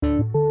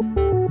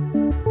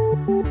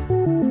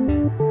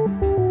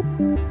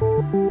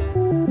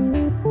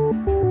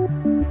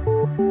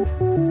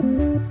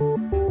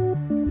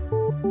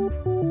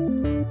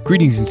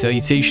Greetings and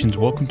salutations.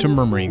 Welcome to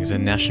Murmurings, a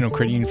National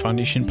Credit Union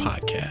Foundation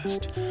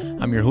podcast.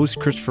 I'm your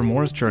host, Christopher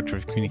Morris, Director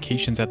of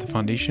Communications at the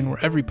Foundation,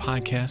 where every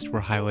podcast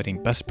we're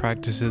highlighting best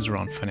practices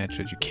around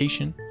financial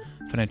education,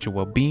 financial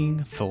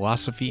well-being,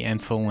 philosophy,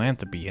 and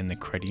philanthropy in the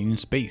credit union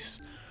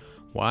space.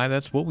 Why,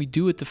 that's what we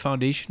do at the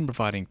Foundation,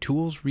 providing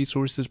tools,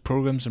 resources,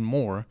 programs, and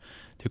more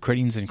to credit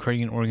unions and credit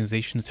union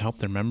organizations to help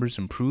their members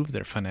improve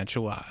their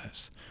financial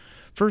lives.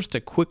 First,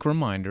 a quick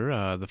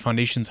reminder, the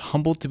Foundation's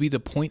humbled to be the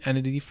point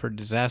entity for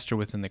disaster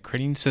within the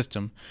credit union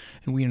system,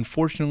 and we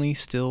unfortunately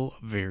still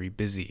very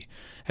busy.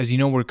 As you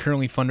know, we're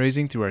currently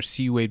fundraising through our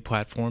CUAID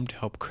platform to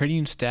help credit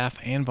union staff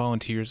and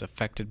volunteers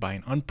affected by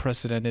an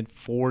unprecedented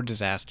 4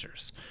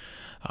 disasters.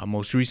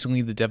 Most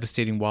recently, the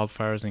devastating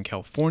wildfires in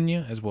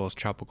California, as well as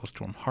Tropical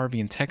Storm Harvey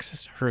in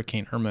Texas,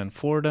 Hurricane Irma in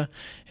Florida,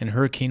 and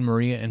Hurricane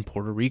Maria in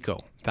Puerto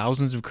Rico.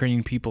 Thousands of credit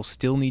union people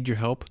still need your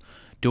help.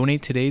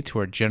 Donate today to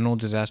our General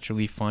Disaster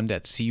Relief Fund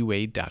at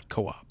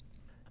cuaid.coop.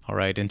 All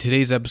right, in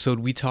today's episode,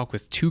 we talk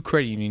with 2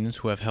 credit unions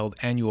who have held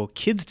annual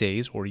Kids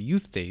Days or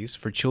Youth Days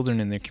for children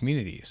in their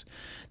communities.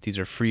 These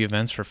are free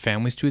events for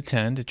families to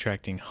attend,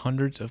 attracting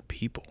hundreds of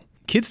people.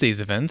 Kids Days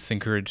events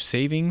encourage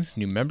savings,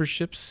 new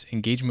memberships,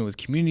 engagement with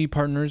community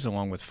partners,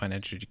 along with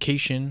financial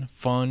education,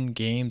 fun,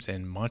 games,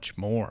 and much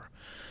more.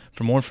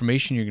 For more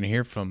information, you're going to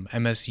hear from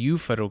MSU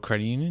Federal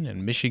Credit Union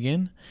in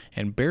Michigan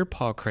and Bear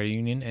Paw Credit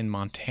Union in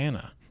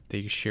Montana.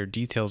 They share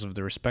details of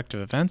their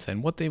respective events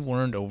and what they've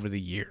learned over the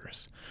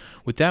years.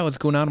 With that, let's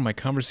go now to my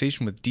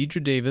conversation with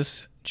Deidre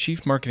Davis,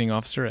 Chief Marketing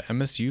Officer at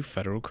MSU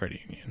Federal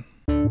Credit Union.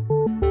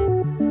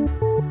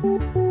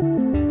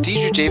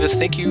 Deidre Davis,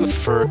 thank you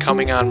for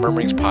coming on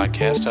Murmurings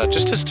podcast.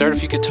 Just to start,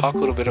 if you could talk a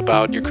little bit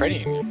about your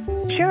credit union.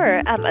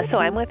 Sure. So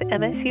I'm with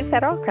MSU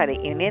Federal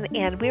Credit Union,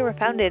 and we were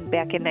founded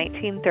back in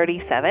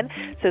 1937.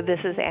 So this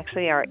is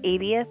actually our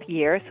 80th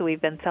year. So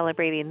we've been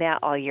celebrating that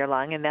all year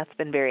long, and that's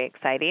been very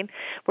exciting.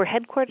 We're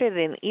headquartered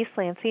in East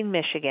Lansing,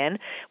 Michigan.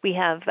 We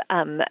have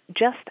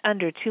just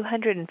under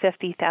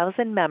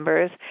 250,000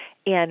 members,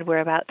 and we're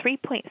about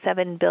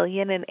 $3.7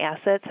 billion in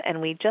assets.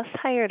 And we just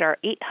hired our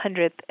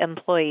 800th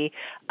employee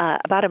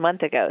about a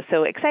month ago.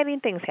 So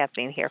exciting things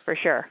happening here for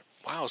sure.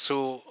 Wow.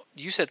 So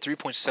you said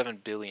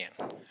 3.7 billion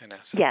in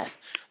assets. Yes.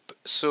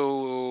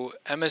 So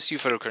MSU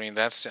Federal Credit Union,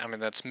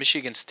 that's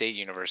Michigan State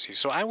University.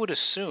 So I would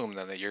assume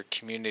then that you're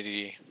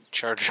community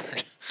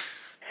chartered.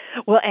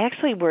 Well,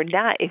 actually, we're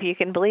not, if you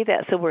can believe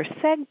that. So we're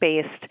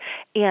SEG-based,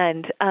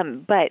 and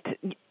but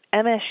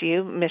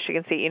MSU,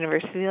 Michigan State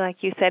University, like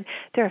you said,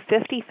 there are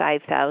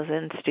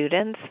 55,000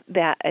 students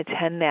that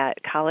attend that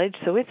college,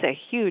 so it's a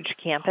huge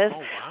campus.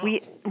 Oh, wow.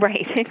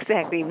 Right,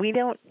 exactly. We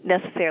don't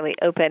necessarily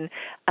open,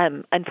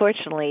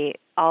 unfortunately,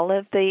 all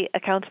of the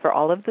accounts for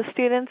all of the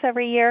students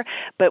every year,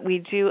 but we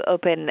do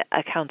open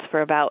accounts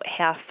for about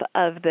half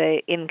of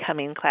the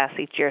incoming class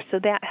each year. So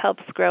that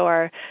helps grow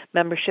our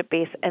membership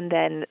base. And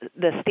then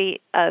the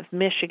state of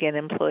Michigan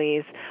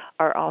employees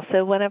are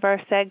also one of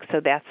our SEGs, so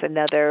that's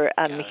another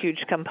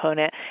huge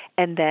component.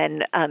 And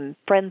then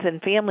friends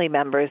and family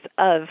members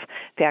of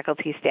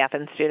faculty, staff,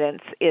 and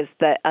students is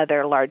the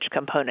other large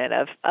component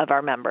of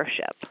our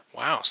membership.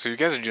 Wow, so you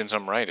guys are doing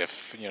something right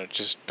if,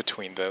 just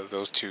between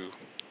those two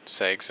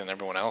SEGs and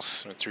everyone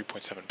else,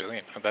 3.7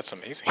 billion. Oh, that's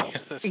amazing.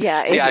 We've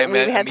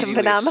had some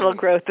phenomenal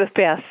growth this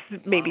past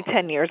maybe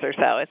 10 years or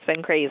so. It's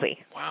been crazy.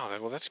 Wow,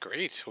 well, that's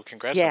great. Well,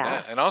 congrats on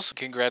that. And also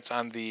congrats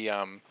on the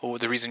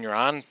reason you're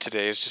on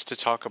today is just to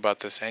talk about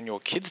this annual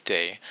Kids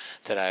Day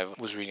that I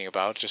was reading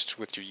about, just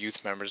with your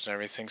youth members and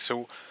everything.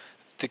 So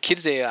the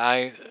Kids Day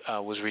I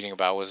was reading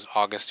about was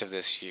August of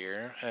this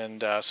year.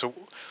 And so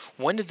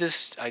when did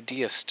this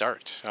idea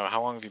start?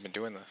 How long have you been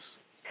doing this?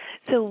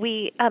 So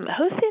we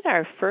hosted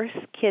our first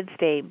Kids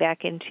Day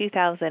back in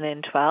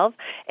 2012,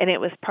 and it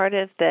was part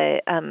of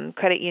the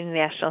Credit Union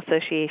National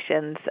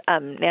Association's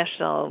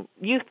National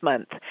Youth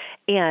Month.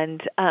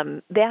 And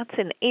that's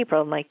in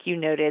April, and like you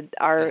noted,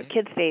 our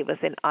Kids Day was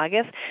in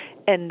August.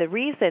 And the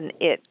reason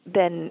it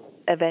then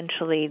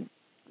eventually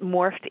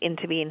morphed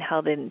into being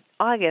held in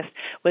August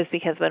was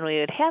because when we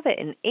would have it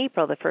in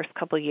April the first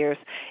couple of years,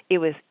 it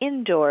was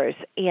indoors,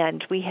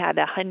 and we had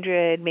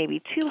 100,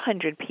 maybe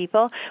 200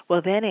 people.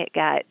 Well, then it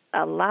got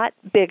a lot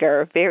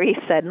bigger very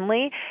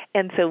suddenly,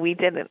 and so we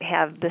didn't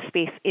have the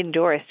space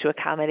indoors to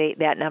accommodate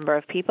that number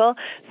of people.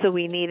 So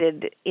we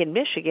needed, in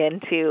Michigan,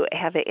 to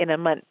have it in a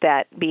month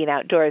that being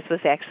outdoors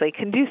was actually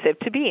conducive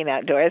to being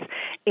outdoors.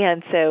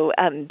 And so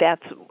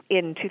that's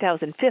in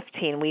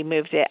 2015, we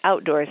moved it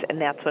outdoors,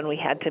 and that's when we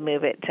had to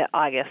move it to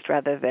August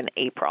rather than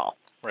April.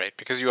 Right,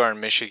 because you are in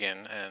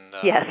Michigan, and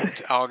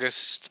yes.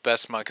 August's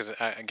best month, because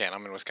again,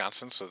 I'm in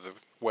Wisconsin, so the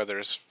weather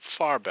is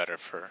far better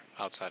for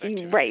outside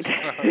activities. Right.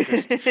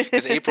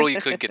 Because April you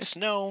could get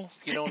snow,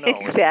 you don't know.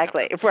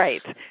 Exactly,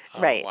 right.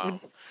 Wow.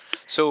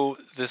 So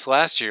this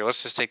last year,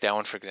 let's just take that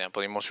one for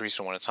example, the most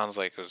recent one, it sounds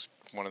like it was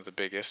one of the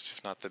biggest,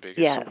 if not the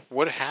biggest. Yeah. So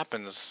what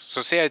happens,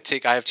 so say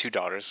I have 2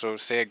 daughters, so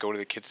say I go to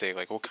the Kids Day,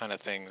 like what kind of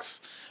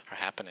things are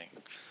happening?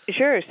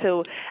 Sure,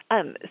 so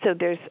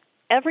there's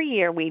every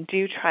year we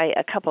do try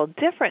a couple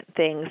different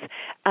things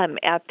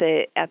at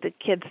the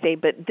Kids Day,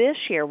 but this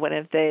year one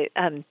of the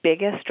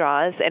biggest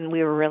draws, and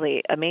we were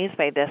really amazed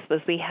by this, was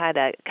we had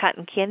a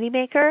cotton candy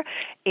maker,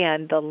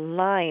 and the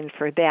line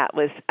for that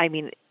was, I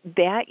mean,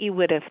 that you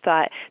would have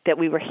thought that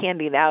we were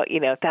handing out,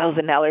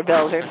 $1,000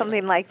 bills or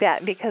something like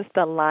that, because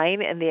the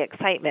line and the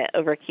excitement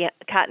over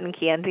cotton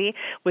candy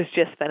was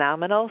just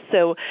phenomenal.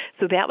 So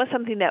that was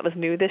something that was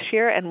new this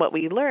year, and what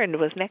we learned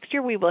was next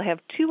year we will have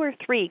 2 or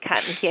 3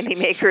 cotton candy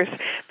makers,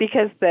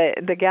 because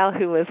the gal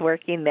who was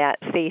working that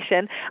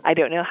station, I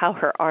don't know how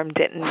her arm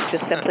didn't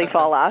just simply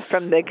fall off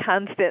from the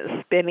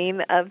constant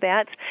spinning of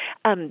that.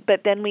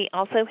 But then we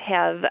also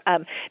have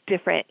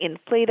different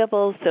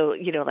inflatables, so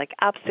like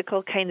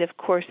obstacle kind of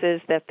courses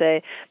that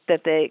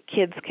the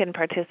kids can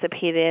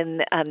participate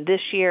in.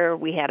 This year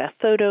we had a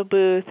photo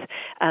booth.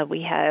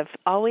 We have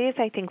always,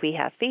 I think we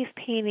have face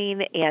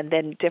painting and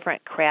then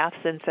different crafts.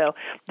 And so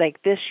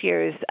like this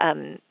year's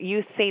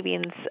youth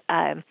savings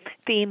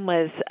theme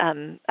was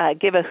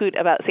give a hoot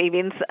about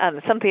savings,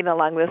 something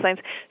along those lines.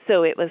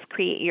 So it was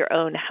create your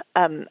own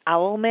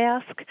owl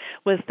mask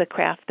was the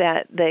craft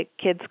that the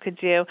kids could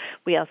do.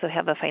 We also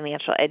have a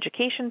financial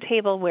education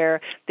table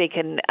where they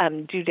can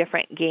do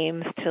different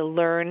games to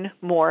learn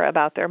more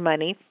about their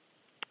money.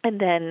 And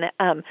then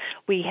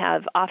we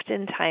have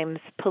oftentimes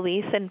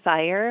police and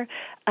fire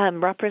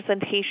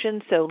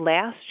representation. So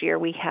last year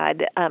we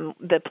had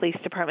the police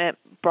department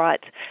brought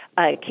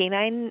a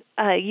canine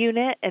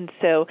unit, and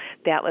so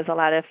that was a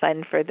lot of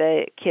fun for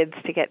the kids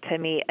to get to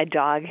meet a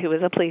dog who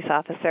was a police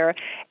officer.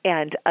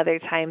 And other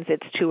times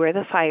it's tour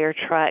the fire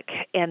truck.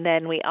 And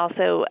then we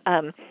also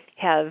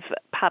have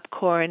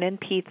popcorn and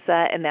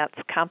pizza, and that's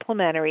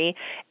complimentary.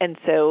 And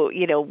so,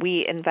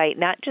 we invite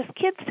not just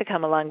kids to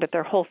come along, but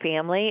their whole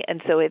family.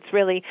 And so it's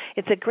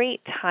a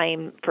great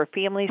time for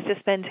families to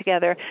spend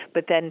together,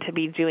 but then to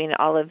be doing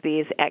all of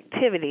these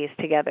activities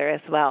together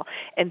as well.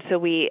 And so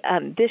we,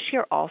 this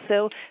year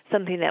also,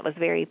 something that was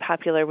very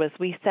popular was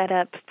we set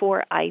up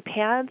 4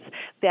 iPads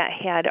that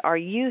had our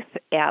youth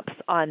apps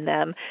on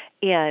them,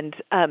 and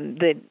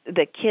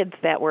the kids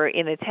that were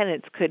in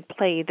attendance could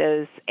play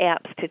those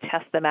apps to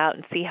test them out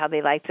and see how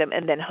they liked them,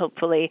 and then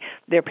hopefully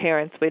their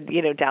parents would,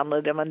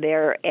 download them on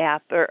their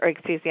app or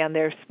on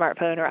their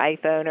smartphone or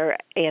iPhone or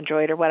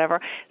Android or whatever,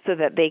 so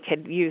that they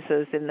could use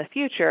those in the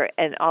future.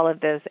 And all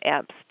of those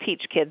apps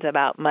teach kids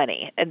about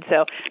money. And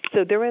so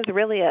there was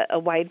really a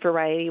wide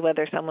variety,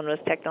 whether someone was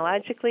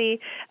technologically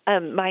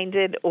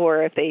minded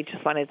or if they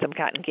just wanted some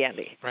cotton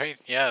candy. Right.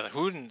 Yeah.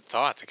 Who wouldn't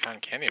thought the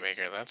cotton candy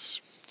maker?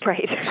 That's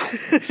right.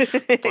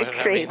 But,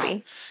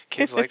 crazy.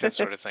 Kids like that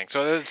sort of thing.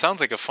 So it sounds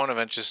like a fun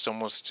event. Just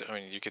almost,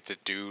 you get to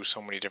do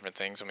so many different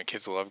things.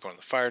 Kids love going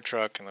to the fire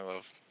truck, and they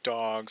love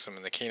dogs.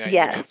 The canine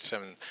units.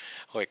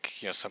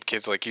 Some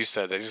kids, like you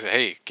said, they just say,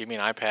 "Hey, give me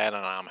an iPad, and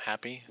I'm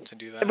happy to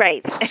do that."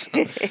 Right.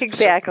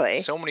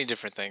 Exactly. So many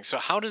different things. So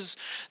how does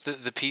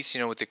the piece,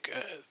 with the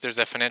there's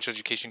that financial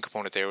education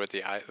component there with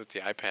the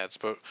iPads,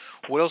 but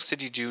what else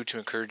did you do to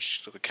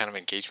encourage the kind of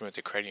engagement with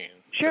the credit union?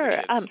 Sure.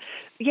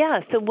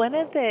 So one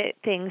of the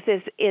things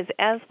is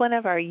as one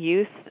of our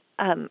youth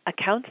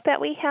accounts that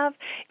we have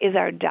is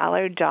our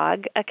Dollar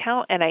Dog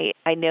account, and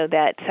I know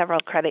that several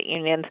credit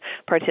unions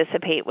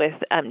participate with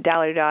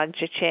Dollar Dog,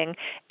 Cha-Ching,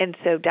 and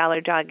so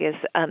Dollar Dog is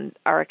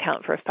our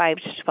account for 5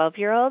 to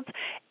 12-year-olds,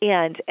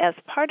 and as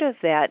part of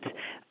that,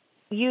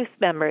 youth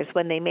members,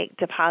 when they make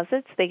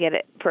deposits, they get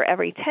it for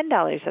every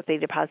 $10 that they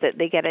deposit,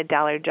 they get a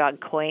Dollar Dog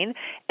coin.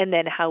 And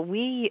then how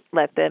we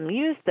let them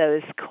use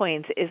those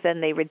coins is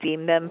then they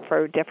redeem them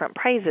for different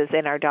prizes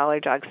in our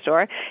Dollar Dog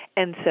store.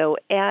 And so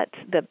at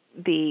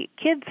the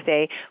Kids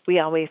Day, we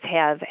always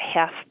have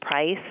half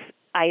price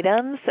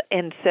items,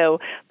 and so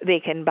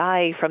they can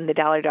buy from the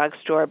Dollar Dog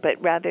store,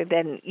 but rather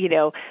than,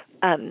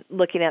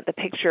 looking at the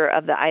picture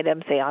of the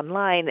item, say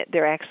online,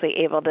 they're actually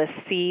able to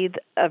see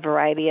a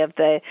variety of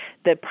the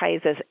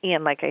prizes,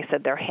 and like I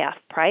said, they're half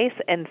price,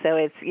 and so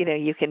it's,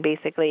 you can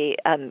basically,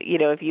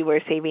 if you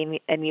were saving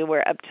and you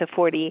were up to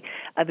 40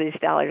 of these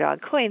Dollar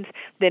Dog coins,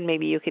 then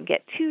maybe you could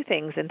get 2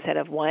 things instead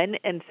of 1,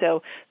 and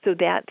so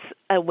that's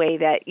a way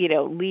that,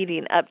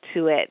 leading up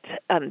to it,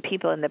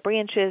 people in the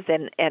branches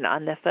and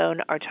on the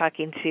phone are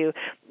talking to,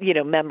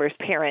 members'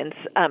 parents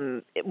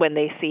when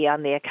they see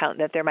on the account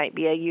that there might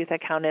be a youth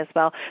account as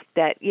well,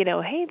 that,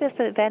 hey, this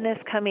event is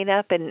coming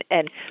up, and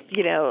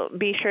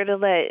be sure to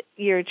let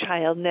your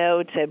child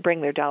know to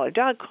bring their Dollar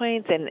Dog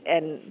coins and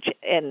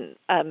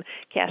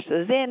cash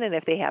those in, and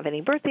if they have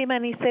any birthday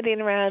money sitting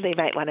around, they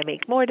might want to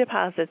make more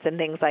deposits and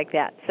things like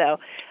that. So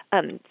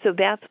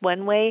that's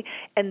one way.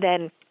 And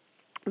then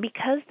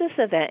because this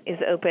event is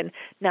open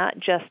not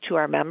just to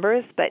our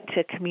members, but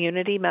to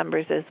community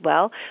members as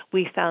well,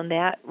 we found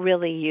that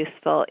really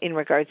useful in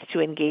regards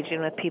to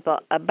engaging with people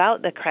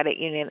about the credit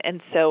union.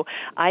 And so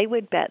I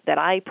would bet that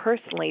I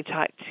personally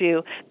talked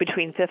to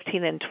between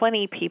 15 and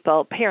 20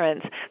 people,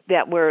 parents,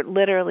 that were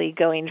literally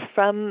going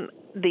from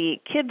the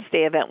Kids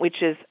Day event,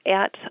 which is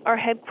at our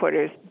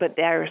headquarters, but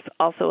there's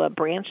also a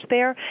branch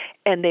there,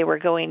 and they were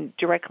going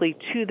directly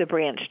to the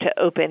branch to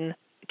open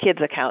kids'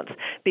 accounts,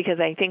 because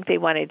I think they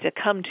wanted to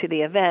come to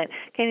the event,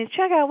 kind of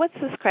check out what's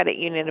this credit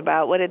union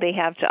about, what do they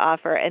have to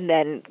offer, and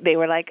then they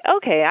were like,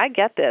 okay, I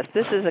get this.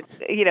 This is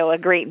a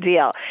great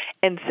deal,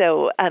 and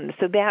so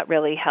so that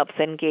really helps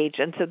engage,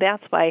 and so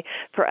that's why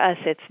for us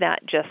it's not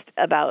just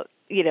about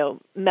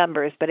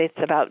members, but it's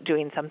about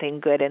doing something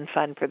good and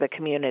fun for the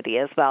community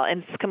as well,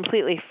 and it's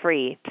completely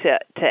free to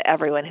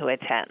everyone who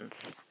attends.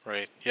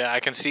 Right. Yeah,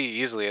 I can see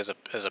easily as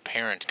a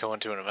parent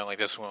going to an event like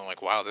this one, I'm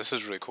like, wow, this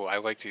is really cool. I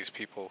like these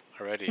people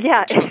already.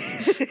 Yeah,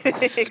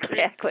 This is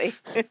exactly.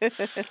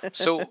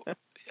 So,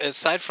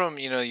 aside from,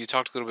 you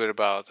talked a little bit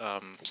about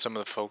some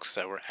of the folks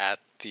that were at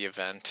the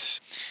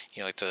event,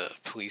 like the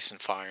police and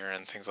fire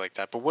and things like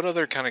that. But what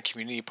other kind of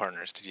community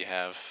partners did you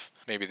have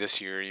maybe this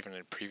year, even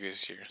in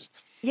previous years?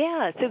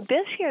 Yeah, so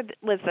this year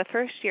was the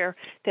first year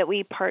that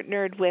we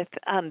partnered with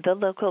the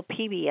local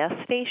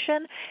PBS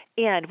station,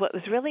 and what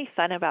was really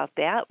fun about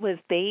that was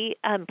they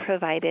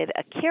provided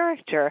a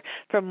character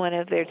from one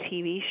of their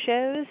TV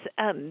shows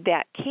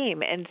that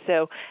came, and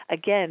so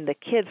again, the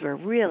kids were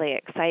really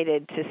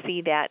excited to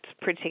see that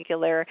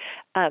particular.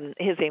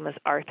 His name was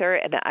Arthur,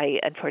 and I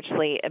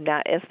unfortunately am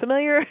not as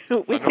familiar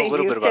with. I know a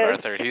little bit about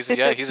Arthur.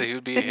 He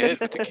would be a hit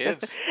with the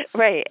kids.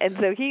 Right, and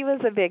so he was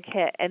a big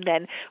hit, and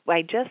then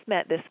I just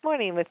met this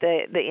morning with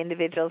the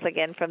individuals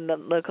again from the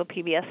local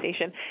PBS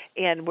station,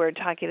 and we're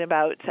talking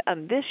about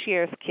this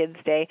year's Kids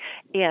Day,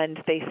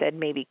 and they said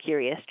maybe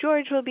Curious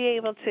George will be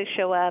able to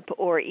show up,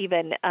 or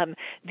even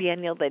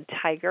Daniel the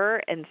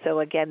Tiger. And so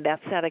again,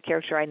 that's not a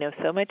character I know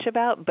so much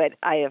about, but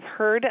I have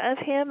heard of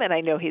him, and I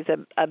know he's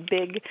a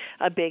big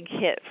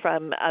hit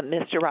from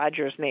Mr.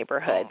 Rogers'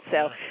 Neighborhood.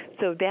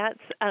 So that's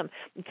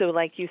so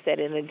like you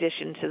said, in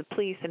addition to the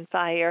police and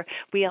fire,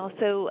 we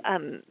also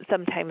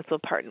sometimes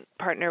will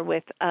partner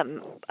with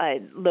a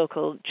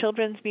local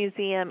children's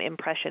museum,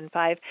 Impression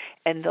 5,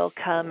 and they'll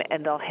come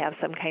and they'll have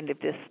some kind of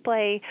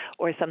display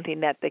or something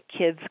that the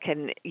kids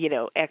can,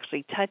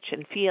 actually touch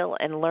and feel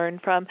and learn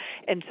from.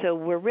 And so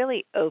we're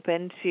really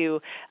open to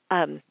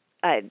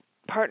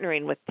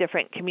partnering with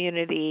different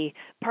community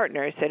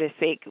partners, so to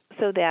speak,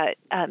 so that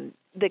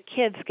the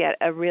kids get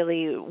a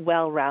really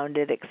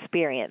well-rounded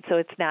experience. So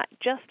it's not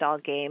just all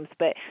games,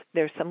 but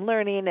there's some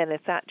learning, and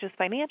it's not just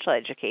financial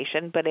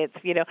education, but it's,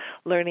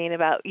 learning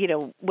about,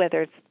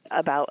 whether it's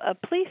about a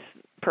police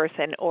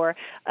person or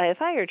a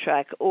fire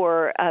truck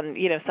or,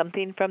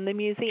 something from the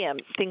museum,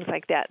 things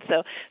like that.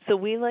 So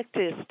we looked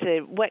as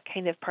to what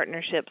kind of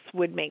partnerships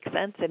would make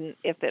sense, and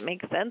if it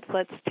makes sense,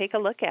 let's take a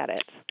look at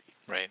it.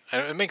 Right.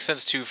 And it makes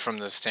sense, too, from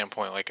the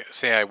standpoint, like,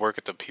 say I work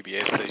at the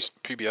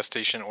PBS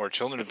station or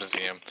Children's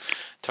Museum,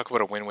 talk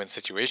about a win-win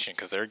situation,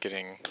 because they're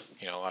getting,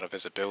 a lot of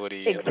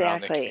visibility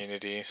around the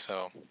community.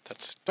 So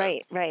that's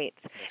right.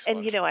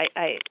 And,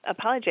 I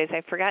apologize.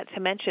 I forgot to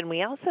mention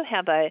we also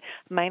have a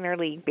minor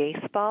league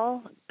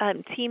baseball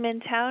team in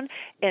town.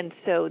 And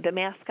so the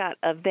mascot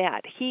of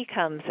that, he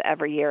comes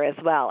every year as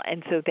well.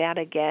 And so that,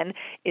 again,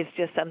 is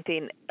just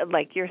something,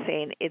 like you're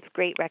saying, it's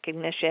great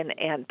recognition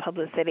and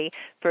publicity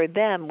for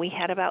them. We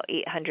had about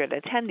 800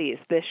 attendees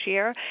this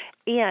year,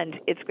 and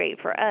it's great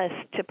for us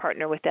to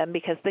partner with them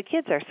because the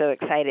kids are so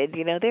excited.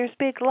 There's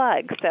big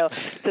lugs, so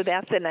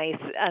that's a nice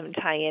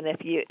tie-in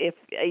if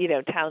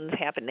towns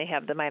happen to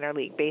have the minor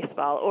league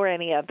baseball or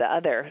any of the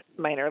other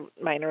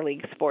minor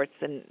league sports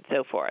and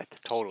so forth.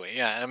 Totally,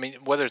 yeah. I mean,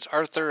 whether it's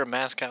Arthur, a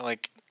mascot,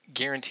 like,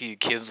 guaranteed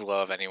kids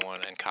love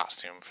anyone in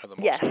costume for the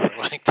most part.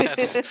 Like,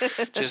 that's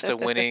just a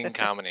winning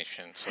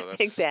combination. So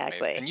that's exactly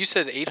amazing. And you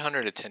said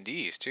 800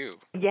 attendees too.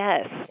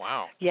 Yes.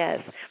 Wow. Yes.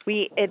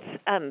 It's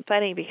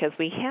funny because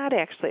we had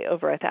actually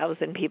over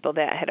 1,000 people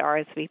that had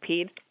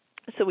RSVP'd.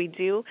 So we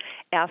do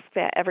ask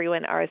that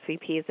everyone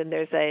RSVPs, and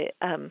there's a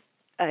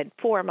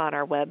form on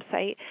our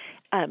website.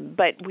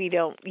 But we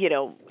don't,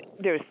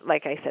 there's,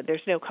 like I said,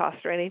 there's no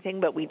cost or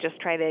anything, but we just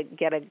try to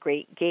get a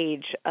great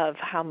gauge of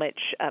how much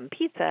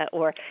pizza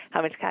or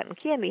how much cotton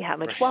candy, how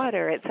much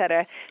water, et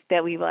cetera,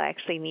 that we will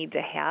actually need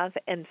to have.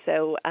 And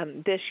so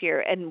this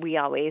year, and we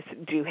always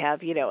do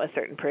have, a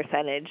certain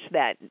percentage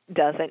that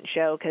doesn't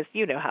show because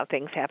you know how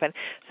things happen.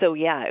 So,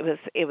 yeah,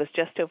 it was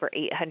just over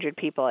 800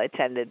 people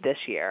attended this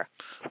year.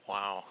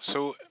 Wow.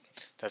 So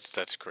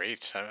that's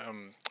great.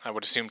 I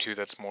would assume, too,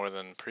 that's more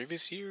than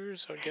previous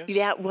years, I guess?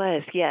 That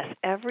was, yes.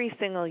 Every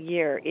single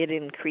year it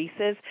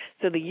increases.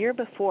 So the year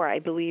before, I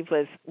believe,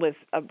 was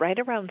right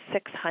around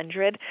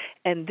 600.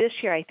 And this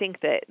year, I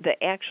think that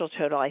the actual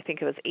total, I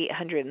think it was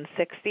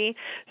 860.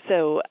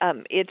 So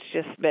it's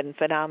just been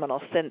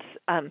phenomenal. Since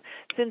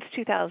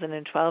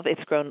 2012,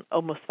 it's grown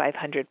almost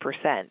 500%,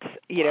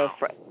 Wow.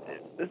 for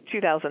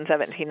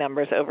 2017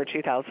 numbers over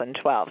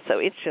 2012. So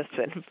it's just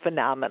been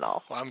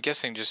phenomenal. Well, I'm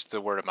guessing just the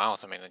word of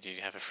mouth. I mean,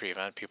 you have a free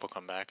event, people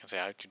come back and say,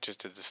 I just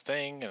did this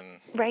thing, and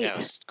yeah, it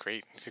was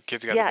great. The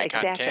kids got to make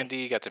cotton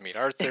candy, got to meet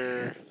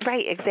Arthur.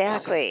 Right,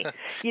 exactly.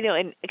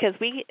 And because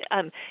we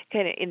kind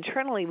of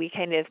internally, we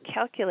kind of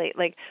calculate,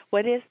 like,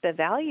 what is the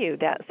value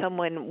that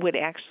someone would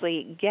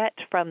actually get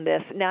from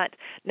this, not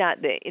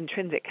the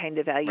intrinsic kind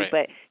of value,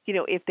 but,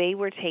 if they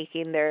were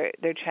taking their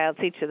child,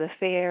 say, to the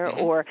fair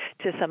or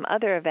to some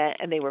other event,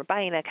 and and they were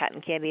buying a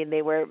cotton candy, and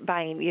they were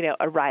buying,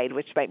 a ride,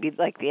 which might be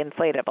like the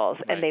inflatables,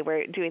 Right. and they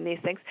were doing these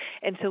things.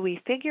 And so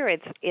we figure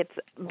it's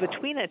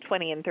between a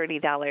 $20 and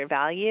 $30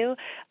 value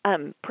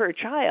per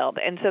child.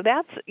 And so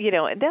that's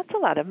a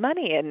lot of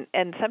money.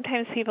 And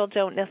sometimes people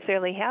don't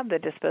necessarily have the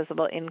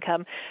disposable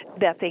income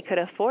that they could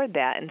afford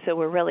that. And so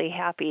we're really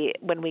happy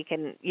when we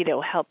can,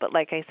 help, but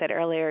like I said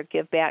earlier,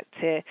 give back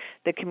to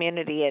the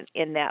community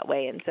in that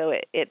way. And so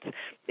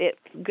it's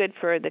good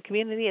for the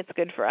community. It's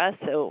good for us.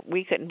 So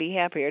we couldn't be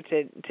happier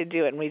to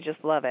do it, and we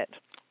just love it.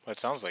 Well, it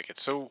sounds like it.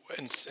 So,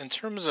 in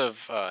terms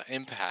of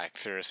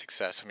impact or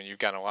success, I mean, you've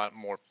got a lot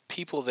more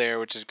people there,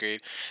 which is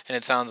great. And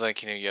it sounds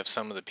like you have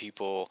some of the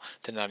people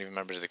that not even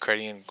members of the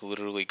credit union,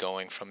 literally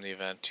going from the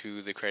event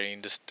to the credit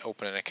union just to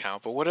open an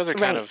account. But what other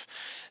kind Right. of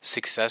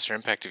success or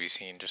impact have you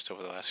seen just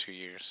over the last few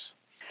years?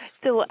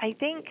 So I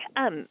think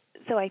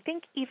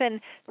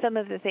even some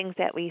of the things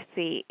that we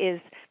see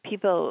is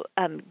people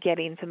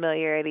getting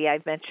familiarity.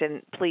 I've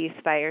mentioned police,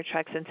 fire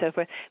trucks, and so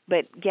forth,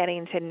 but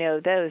getting to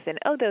know those, and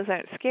those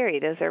aren't scary.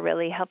 Those are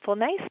really helpful,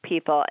 nice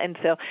people. And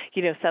so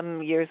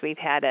some years we've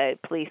had a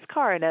police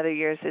car, and other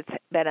years it's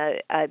been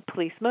a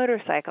police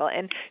motorcycle,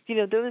 and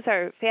those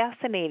are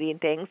fascinating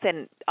things.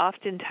 And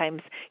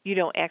oftentimes you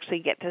don't actually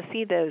get to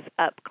see those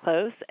up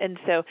close, and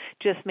so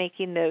just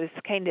making those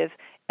kind of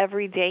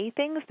everyday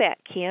things that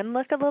can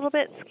look a little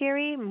bit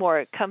scary,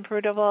 more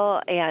comfortable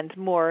and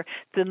more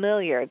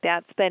familiar.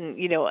 That's been,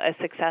 a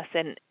success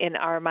in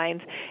our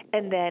minds.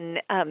 And then,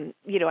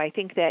 I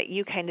think that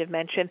you kind of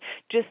mentioned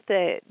just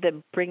the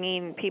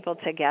bringing people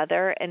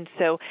together. And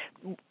so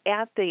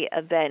at the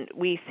event,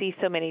 we see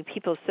so many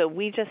people. So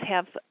we just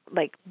have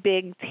like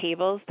big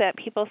tables that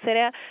people sit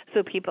at.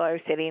 So people are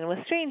sitting with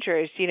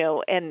strangers,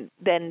 and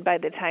then by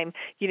the time,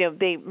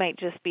 they might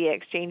just be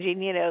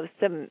exchanging,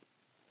 some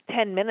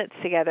 10 minutes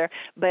together,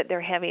 but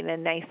they're having a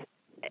nice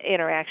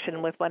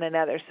interaction with one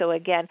another. So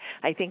again,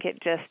 I think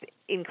it just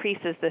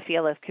increases the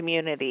feel of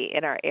community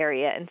in our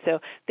area. And so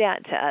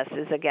that to us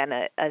is, again,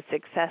 a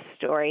success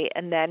story.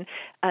 And then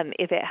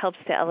if it helps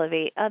to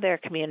elevate other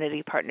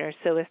community partners,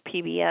 so if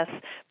PBS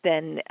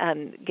then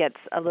gets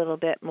a little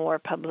bit more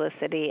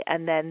publicity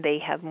and then they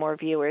have more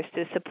viewers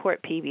to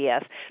support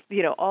PBS,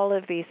 all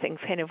of these things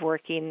kind of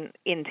working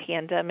in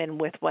tandem and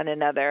with one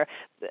another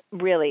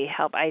really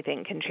help, I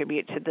think,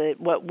 contribute to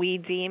what we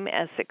deem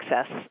as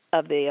success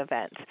of the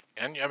event.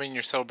 And I mean,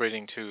 you're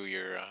celebrating too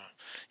your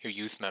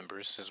youth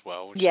members as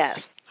well, which Yes.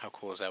 is how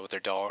cool is that with their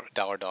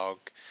dollar dog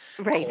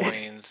Right.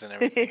 coins and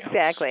everything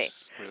Exactly.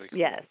 else. Which is really cool.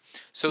 Yes.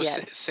 So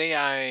Yes. say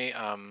I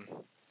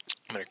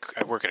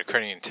work at a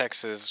credit union in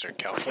Texas or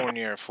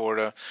California or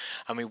Florida.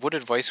 I mean, what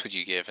advice would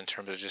you give in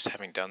terms of just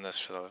having done this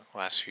for the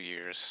last few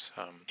years?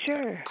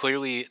 Sure.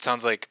 Clearly, it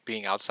sounds like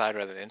being outside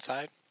rather than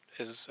inside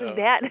is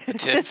That a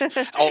tip.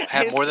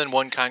 Have more than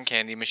one cotton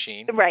candy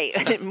machine.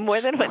 Right. More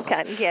than one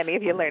cotton candy.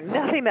 If you learn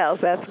nothing else,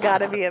 that's got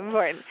to be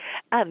important.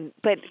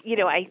 But,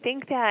 I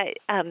think that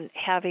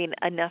having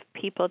enough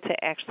people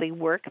to actually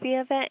work the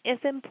event is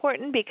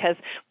important because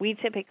we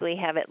typically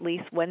have at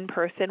least one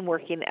person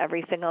working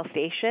every single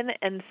station,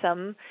 and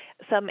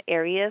some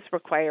areas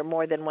require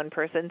more than one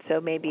person. So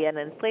maybe an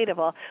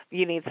inflatable,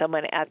 you need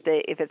someone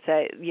if it's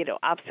a,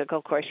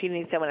 obstacle course, you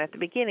need someone at the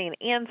beginning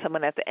and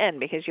someone at the end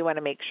because you want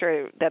to make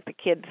sure that the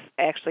kids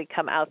actually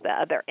come out the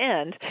other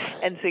end.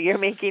 And so you're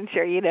making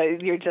sure,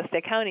 you're just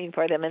accounting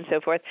for them and so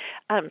forth.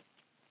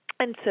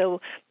 And so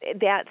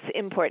that's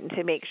important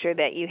to make sure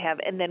that you have,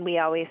 and then we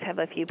always have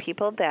a few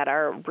people that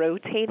are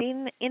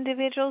rotating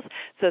individuals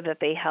so that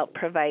they help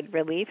provide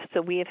relief.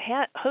 So we have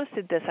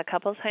hosted this a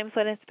couple of times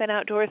when it's been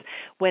outdoors,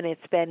 when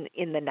it's been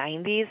in the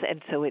 90s,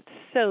 and so it's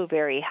so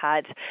very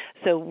hot.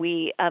 So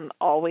we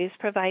always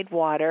provide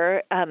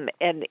water, and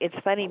it's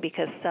funny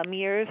because some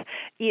years,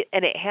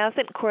 and it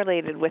hasn't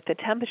correlated with the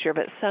temperature,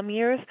 but some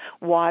years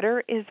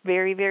water is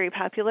very, very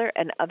popular,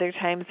 and other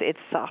times it's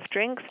soft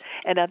drinks,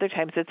 and other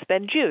times it's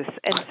been juice.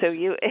 And so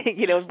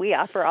we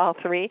offer all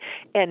three,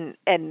 and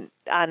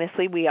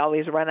honestly, we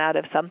always run out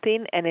of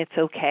something, and it's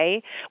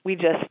okay. We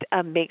just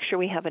make sure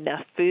we have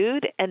enough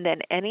food, and then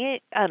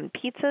any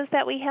pizzas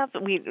that we have,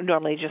 we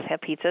normally just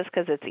have pizzas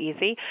because it's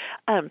easy.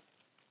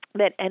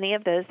 That any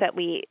of those that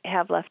we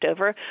have left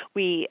over,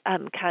 we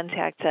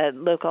contact a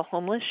local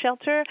homeless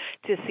shelter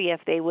to see if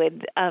they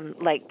would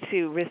like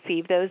to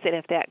receive those and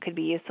if that could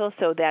be useful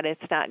so that it's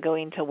not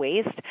going to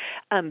waste.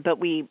 But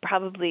we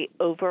probably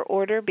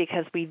over-order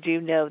because we do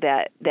know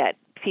that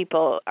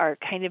people are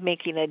kind of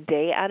making a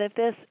day out of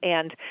this,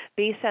 and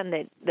based on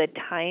the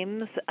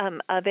times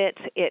of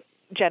it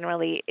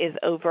generally is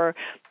over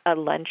a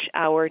lunch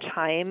hour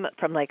time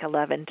from like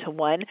 11 to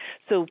 1.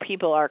 So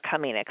people are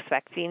coming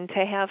expecting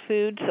to have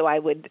food. So I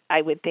would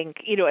think,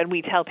 and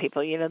we tell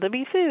people, there'll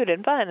be food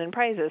and fun and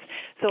prizes.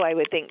 So I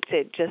would think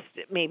to just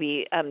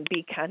maybe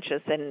be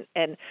conscious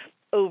and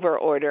over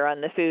order on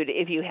the food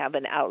if you have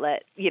an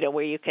outlet,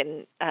 where you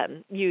can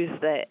use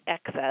the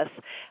excess.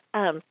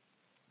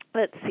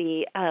 Let's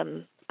see.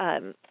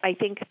 I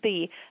think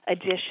the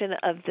addition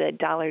of the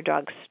Dollar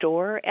Dog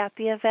store at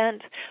the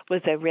event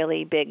was a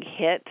really big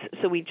hit.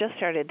 So we just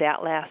started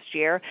that last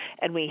year,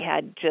 and we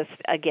had just,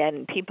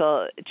 again,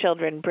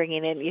 children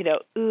bringing in,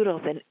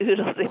 oodles and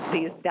oodles of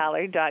these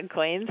Dollar Dog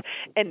coins.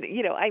 And,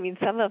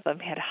 some of them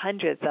had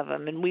hundreds of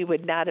them, and we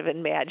would not have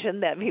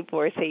imagined that people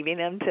were saving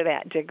them to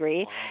that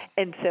degree.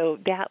 And so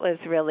that was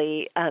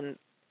really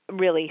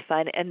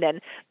fun. And then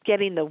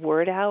getting the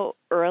word out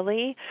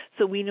early.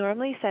 So we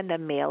normally send a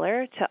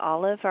mailer to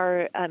all of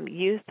our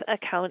youth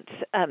account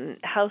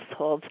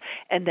households,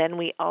 and then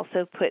we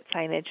also put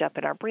signage up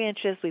in our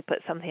branches. We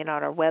put something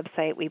on our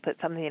website. We put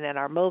something in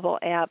our mobile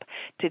app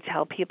to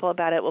tell people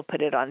about it. We'll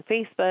put it on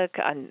Facebook,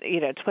 on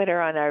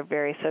Twitter, on our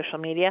various social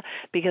media,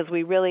 because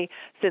we really,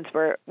 since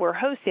we're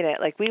hosting it,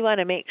 we want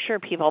to make sure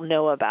people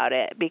know about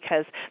it,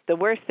 because the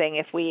worst thing,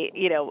 if we,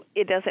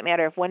 it doesn't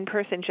matter if one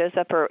person shows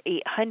up or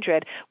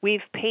 800,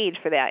 we've paid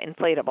for that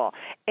inflatable.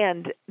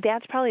 And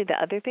that's probably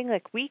the other thing.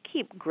 We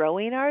keep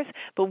growing ours,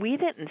 but we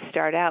didn't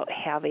start out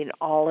having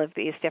all of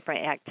these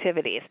different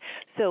activities.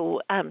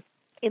 So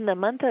in the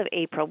month of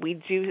April,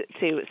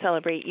 to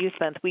celebrate Youth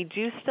Month, we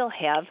do still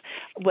have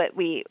what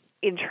we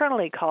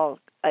internally call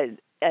an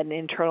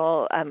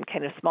internal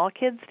kind of small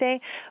kids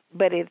day,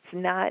 but it's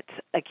not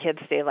a kids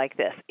day like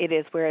this. It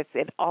is where it's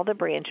in all the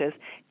branches.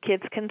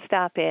 Kids can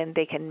stop in.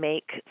 They can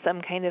make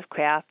some kind of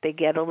craft. They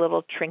get a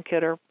little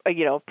trinket or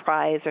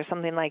prize or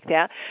something like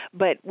that.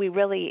 But we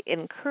really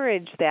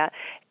encourage that.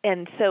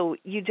 And so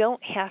you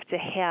don't have to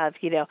have,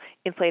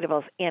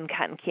 inflatables and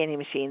cotton candy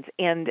machines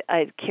and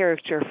a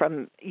character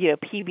from,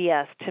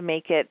 PBS to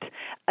make it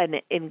an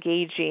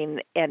engaging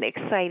and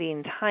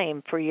exciting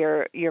time for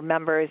your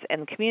members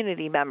and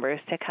community members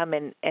to come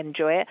and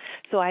enjoy it.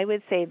 So I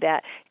would say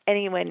that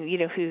anyone,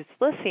 who's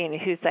listening,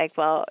 who's like,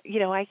 well,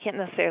 I can't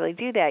necessarily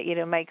do that.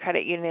 My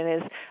credit union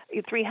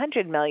is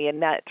 $300 million,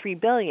 not $3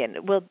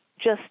 billion. Well,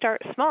 just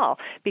start small,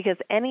 because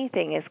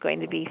anything is going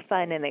to be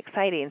fun and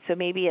exciting. So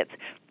maybe it's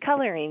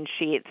coloring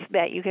sheets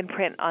that you can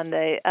print on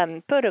the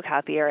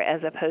photocopier as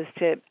opposed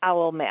to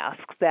owl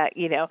masks that,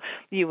 you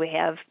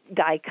have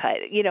die cut,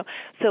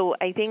 So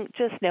I think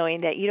just knowing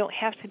that you don't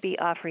have to be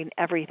offering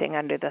everything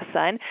under the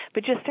sun,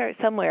 but just start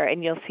somewhere,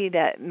 and you'll see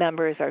that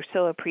members are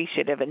so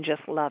appreciative and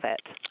just love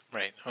it.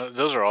 Right. Well,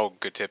 those are all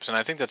good tips, and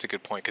I think that's a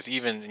good point, because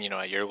even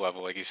at your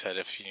level, like you said,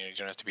 if you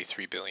don't have to be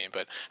 $3 billion,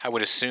 but I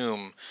would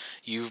assume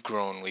you've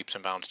grown leaps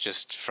and bounds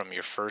just from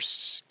your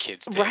first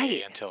kids'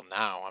 day until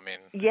now. I mean,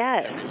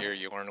 yes. Every year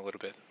you learn a little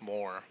bit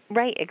more.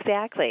 Right.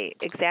 Exactly.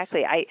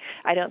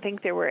 I don't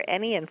think there were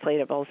any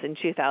inflatables in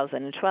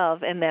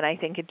 2012, and then I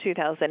think in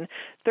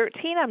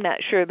 2013 I'm not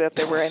sure that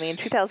there were any. In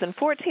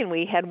 2014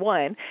 we had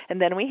one, and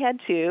then we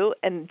had two,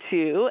 and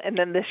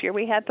then this year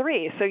we had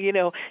three. So you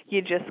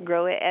just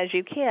grow it as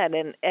you can.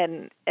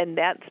 And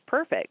that's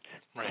perfect.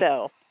 Right.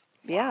 So,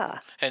 yeah.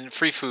 And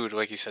free food,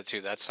 like you said too.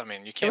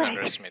 You can't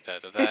underestimate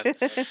that.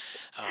 That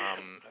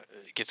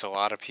gets a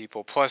lot of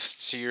people.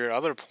 Plus, to your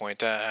other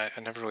point, I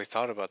never really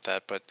thought about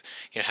that. But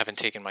having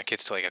taken my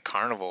kids to a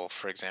carnival,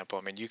 for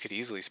example, you could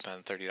easily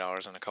spend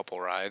 $30 on a couple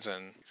rides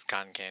and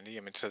cotton candy.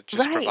 So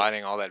just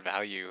providing all that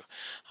value.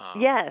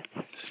 Yes.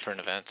 For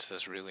an event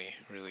is really,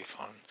 really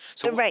fun.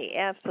 So right,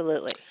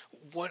 absolutely.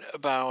 What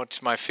about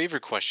my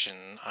favorite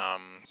question?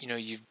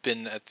 You've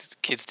been at the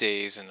Kids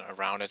Days and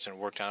around it and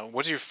worked on it.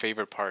 What's your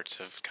favorite parts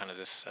of kind of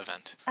this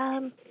event?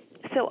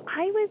 So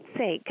I would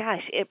say,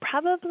 gosh, it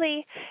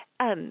probably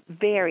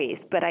varies,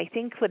 but I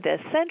think with the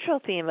central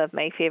theme of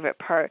my favorite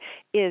part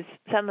is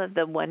some of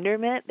the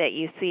wonderment that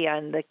you see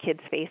on the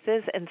kids'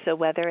 faces. And so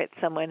whether it's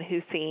someone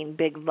who's seeing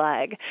Big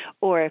Leg,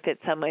 or if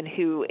it's someone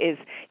who is,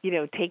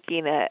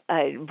 taking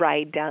a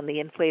ride down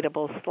the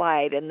inflatable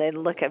slide and the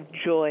look of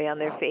joy on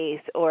their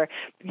face, or,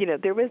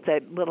 there was a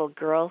little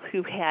girl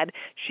who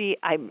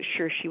I'm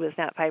sure she was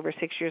not 5 or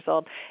 6 years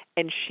old,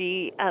 and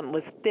she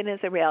was thin as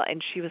a rail,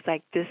 and she was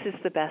like, this is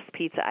the best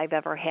pizza I've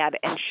ever had.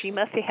 And she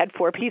must have had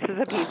 4 pieces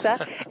of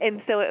pizza.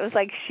 And so it was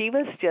like she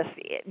was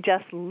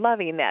just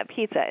loving that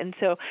pizza. And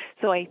so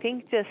I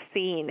think just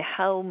seeing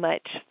how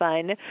much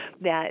fun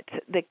that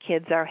the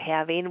kids are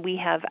having. We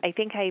have, I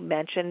think I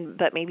mentioned,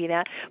 but maybe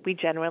not, we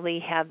generally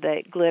have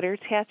the glitter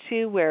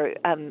tattoo where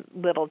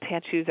little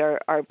tattoos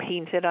are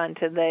painted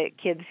onto the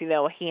kids'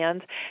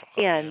 hands.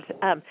 And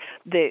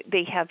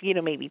they have,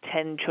 maybe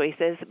 10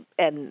 choices.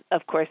 And,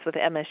 of course, with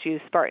MSU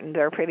Spartans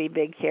are pretty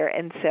big here.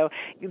 And so,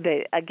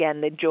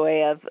 the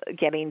joy of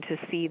getting to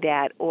see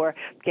that, or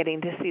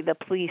getting to see the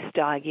police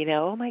dog,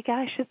 oh, my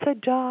gosh, it's a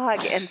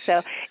dog. And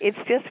so it's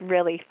just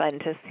really fun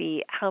to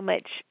see how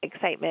much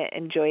excitement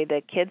and joy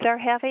the kids are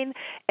having,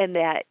 and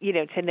that,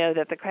 to know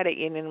that the credit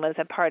union was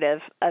a part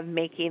of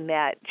making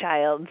that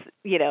child's,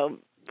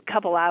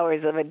 couple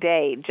hours of a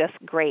day just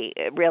great.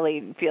 It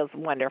really feels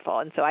wonderful.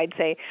 And so I'd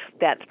say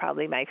that's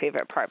probably my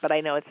favorite part, but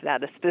I know it's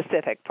not a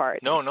specific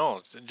part.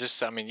 No,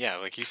 just, I mean, yeah,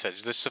 like you said,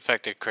 this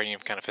affected Credit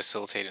Union kind of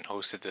facilitated and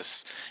hosted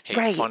this, hey,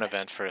 Right. fun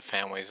event for the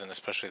families and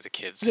especially the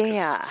kids. 'Cause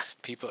Yeah.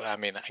 people, I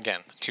mean,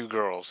 again, 2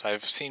 girls.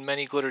 I've seen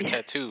many glitter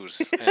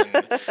tattoos,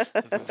 and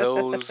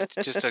those,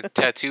 just a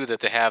tattoo that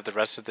they have the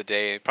rest of the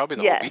day, probably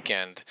the whole Yes.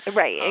 weekend.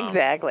 Right,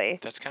 exactly.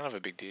 That's kind of a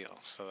big deal.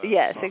 So that's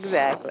Yes, awesome.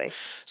 exactly.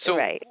 So,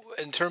 Right.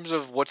 in terms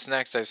of what's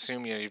next, I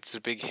assume it's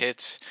a big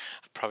hit.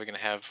 Probably going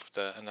to have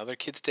another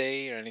Kids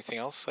Day or anything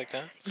else like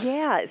that?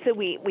 Yeah, so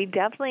we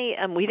definitely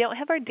we don't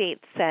have our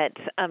date set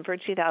for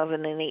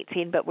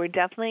 2018, but we're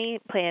definitely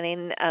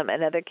planning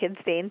another Kids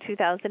Day in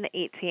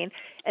 2018,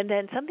 and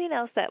then something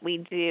else that we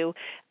do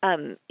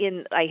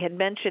I had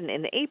mentioned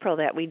in April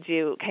that we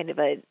do kind of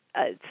a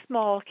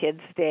small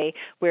kids day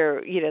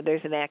where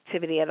there's an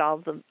activity at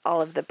all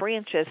of the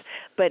branches,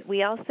 but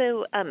we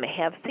also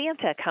have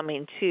Santa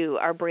coming to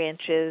our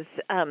branches,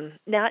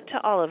 not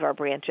to all of our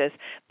branches,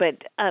 but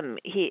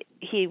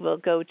he will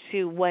go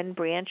to one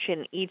branch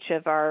in each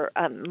of our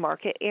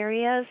market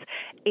areas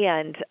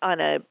and on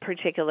a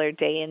particular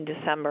day in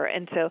December,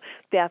 and so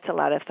that's a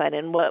lot of fun.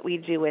 And what we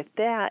do with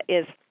that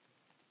is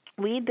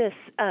we this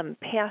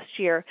past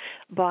year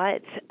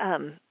bought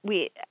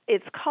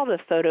it's called a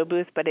photo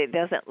booth, but it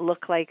doesn't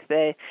look like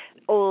the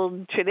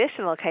old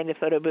traditional kind of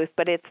photo booth,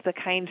 but it's the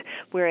kind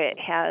where it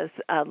has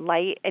a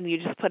light and you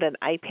just put an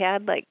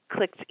iPad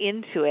clicked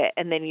into it,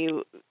 and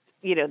then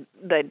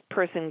the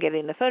person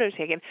getting the photo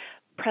taken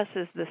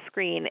presses the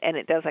screen and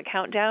it does a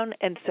countdown.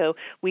 And so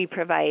we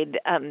provide,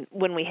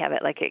 when we have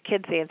it like at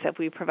Kids Day and stuff,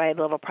 we provide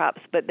little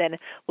props, but then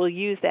we'll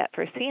use that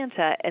for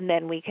Santa, and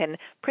then we can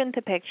print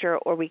the picture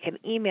or we can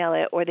email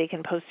it or they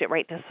can post it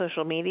right to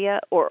social media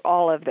or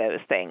all of those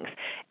things.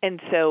 And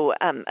so,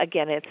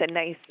 again, it's a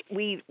nice,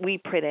 we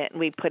print it and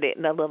we put it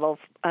in a little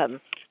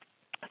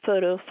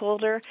photo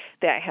folder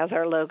that has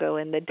our logo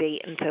and the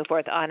date and so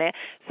forth on it.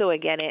 So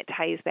again, it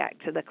ties back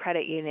to the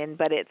credit union,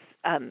 but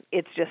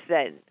it's just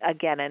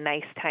again a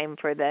nice time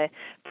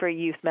for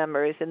youth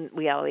members, and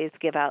we always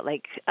give out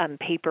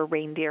paper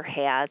reindeer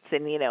hats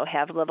and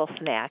have little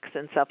snacks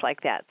and stuff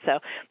like that. So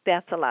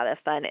that's a lot of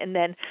fun. And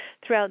then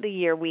throughout the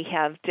year we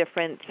have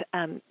different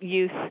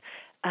youth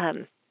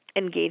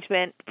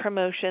engagement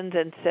promotions,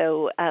 and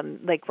so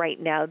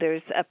right now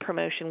there's a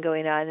promotion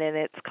going on and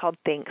it's called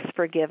Thanks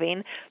for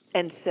Giving,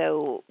 and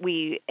so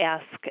we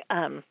ask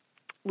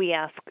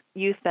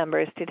youth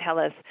members to tell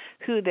us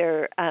who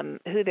they're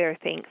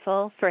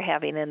thankful for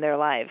having in their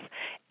lives,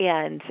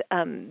 and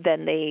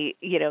then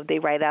they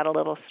write out a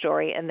little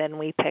story, and then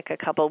we pick a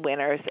couple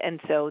winners, and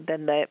so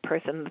then the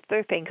person that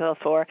they're thankful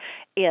for,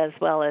 as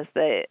well as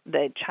the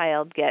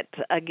child, get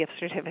a gift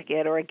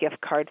certificate or a gift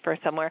card for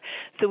somewhere.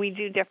 So we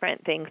do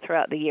different things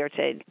throughout the year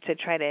to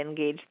try to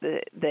engage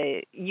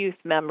the youth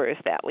members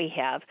that we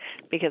have,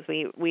 because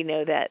we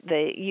know that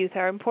the youth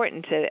are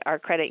important to our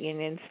credit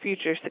union's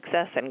future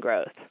success and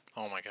growth.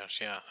 Oh my gosh,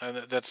 yeah. And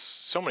that's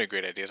so many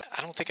great ideas.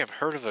 I don't think I've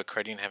heard of a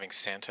credit union having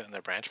Santa in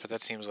their branch, but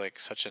that seems like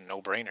such a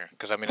no-brainer.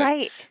 Because, I mean,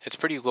 Right. it's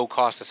pretty low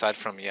cost aside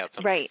from,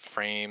 some Right.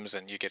 frames,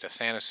 and you get a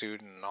Santa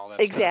suit and all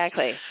that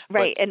Exactly. stuff.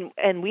 Right.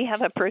 And we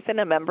have a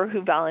member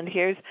who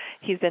volunteers.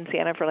 He's been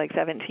Santa for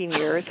 17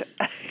 years.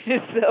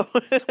 So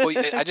Well,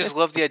 I just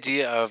love the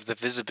idea of the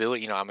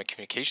visibility. I'm a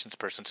communications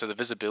person, so the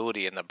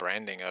visibility and the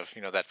branding of,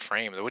 that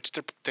frame, which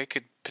they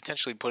could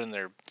potentially put in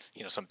their,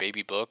 some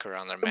baby book or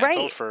on their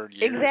mantle Right. for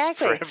years,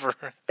 Exactly. forever.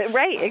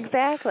 Right,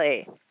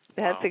 exactly.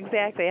 That's Wow.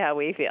 exactly how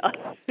we feel.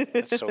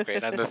 That's so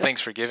great. And the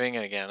Thanks for Giving,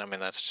 and again, I mean,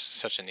 that's just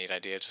such a neat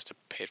idea, just to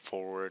pay it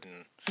forward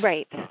and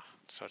Right.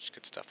 such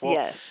good stuff. Well,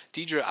 Yes.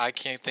 Deidre, I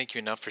can't thank you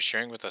enough for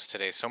sharing with us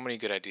today. So many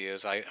good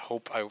ideas. I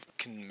hope I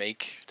can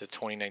make the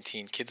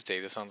 2019 Kids Day.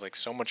 This sounds like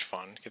so much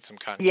fun. Get some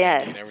cotton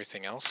Yes. candy and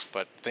everything else.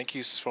 But thank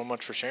you so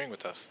much for sharing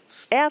with us.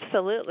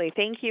 Absolutely.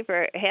 Thank you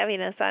for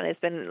having us on. It's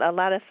been a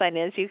lot of fun.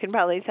 As you can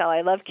probably tell, I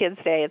love Kids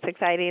Day. It's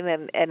exciting,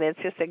 and it's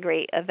just a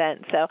great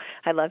event. So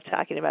I love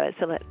talking about it.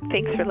 So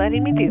thanks for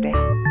letting me do that.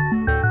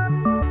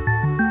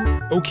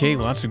 Okay,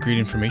 lots of great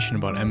information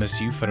about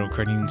MSU Federal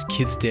Credit Union's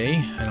Kids Day,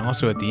 and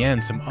also at the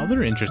end, some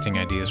other interesting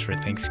ideas for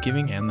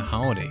Thanksgiving and the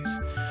holidays.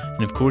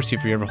 And of course,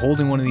 if you're ever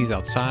holding one of these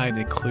outside,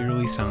 it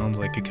clearly sounds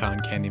like a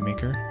cotton candy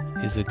maker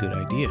is a good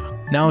idea.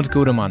 Now let's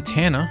go to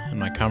Montana and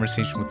my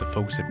conversation with the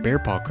folks at Bear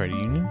Paw Credit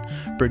Union,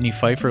 Brittany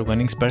Pfeiffer,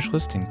 Lending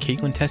Specialist, and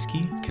Caitlin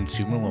Teskey,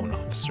 Consumer Loan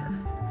Officer.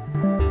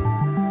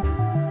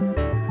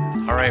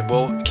 All right,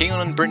 well,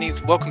 Caitlin and Brittany,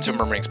 welcome to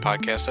Murmurings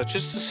Podcast.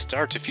 Just to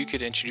start, if you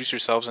could introduce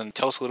yourselves and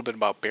tell us a little bit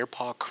about Bear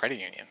Paw Credit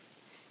Union.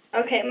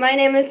 Okay, my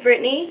name is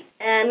Brittany,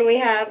 and we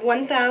have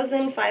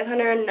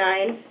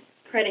 1,509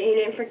 Credit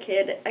Union for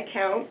Kid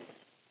accounts,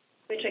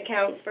 which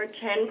accounts for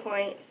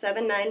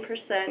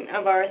 10.79%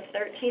 of our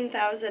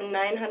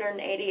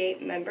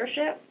 13,988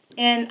 membership.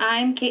 And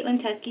I'm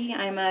Caitlin Teskey.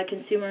 I'm a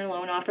Consumer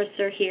Loan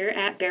Officer here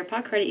at Bear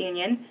Paw Credit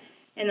Union.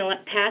 In the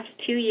past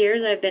 2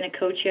 years, I've been a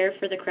co-chair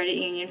for the Credit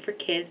Union for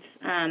Kids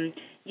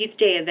Youth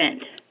Day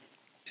event.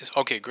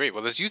 Okay, great.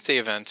 Well, this Youth Day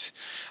event,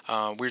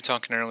 we were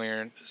talking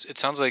earlier. It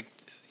sounds like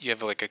you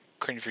have like a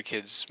Credit for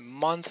Kids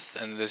month,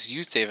 and this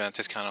Youth Day event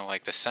is kind of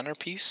like the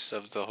centerpiece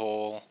of the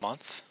whole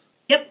month.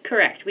 Yep,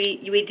 correct.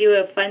 We do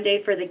a fun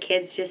day for the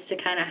kids just to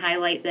kind of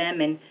highlight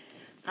them and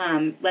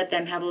let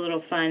them have a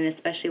little fun,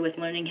 especially with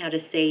learning how to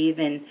save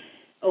and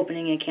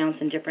opening accounts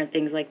and different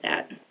things like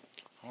that.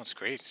 Oh, it's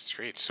great. It's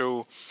great.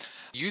 So,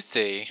 Youth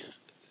Day,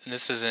 and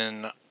this is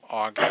in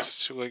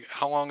August. So, like,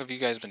 how long have you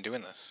guys been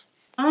doing this?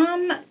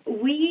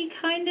 We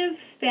kind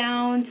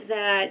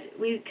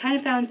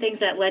of found things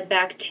that led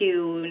back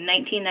to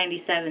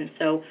 1997.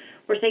 So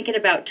we're thinking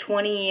about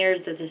 20 years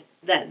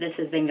that this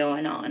has been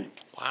going on.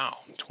 Wow,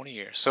 20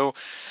 years. So,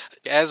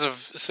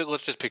 so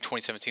let's just pick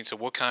 2017. So,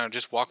 what kind of,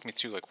 just walk me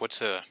through, like,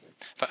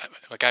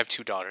 like, I have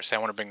two daughters. Say I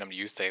want to bring them to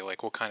Youth Day.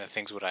 Like, what kind of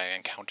things would I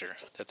encounter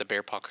at the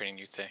Bear Paw Credit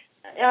Youth Day?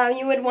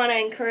 You would want to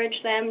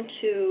encourage them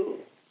to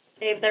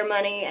save their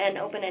money and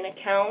open an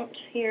account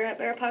here at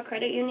Bear Paw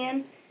Credit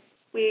Union.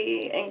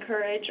 We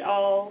encourage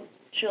all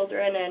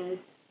children and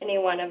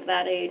anyone of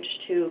that age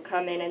to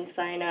come in and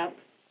sign up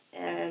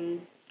and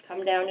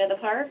come down to the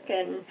park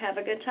and have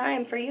a good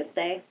time for Youth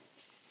Day.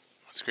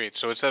 That's great.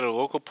 So it's at a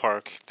local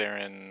park there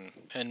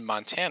in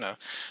Montana.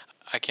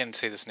 I can't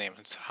say this name.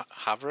 It's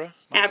Havre?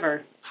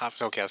 Havre.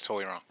 Okay, I was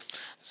totally wrong.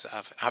 It's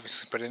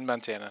obviously, but in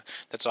Montana,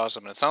 that's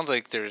awesome. And it sounds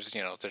like there's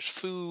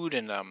food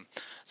and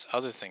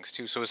other things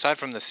too. So aside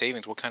from the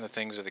savings, what kind of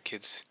things are the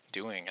kids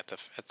doing at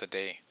the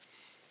day?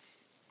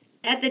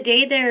 At the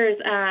day,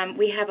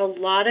 we have a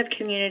lot of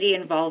community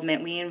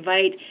involvement. We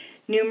invite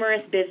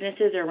numerous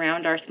businesses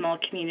around our small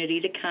community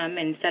to come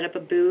and set up a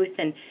booth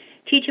and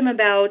teach them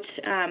about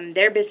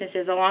their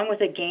businesses, along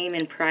with a game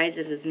and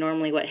prizes is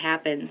normally what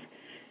happens.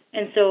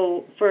 And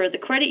so for the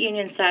credit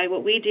union side,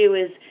 what we do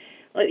is,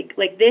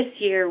 like this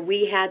year,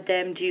 we had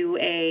them do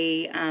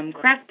a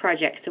craft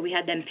project. So we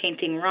had them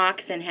painting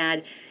rocks and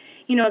had,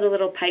 the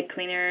little pipe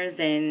cleaners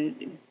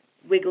and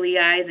wiggly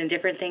eyes and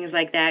different things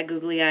like that,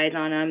 googly eyes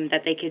on them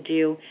that they could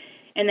do.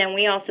 And then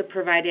we also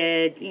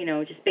provided,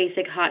 just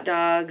basic hot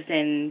dogs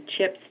and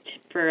chips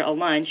for a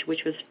lunch,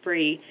 which was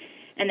free.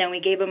 And then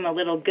we gave them a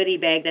little goodie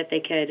bag that they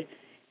could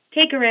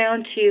take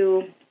around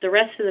to the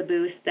rest of the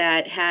booth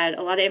that had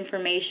a lot of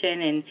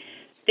information and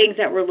things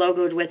that were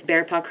logoed with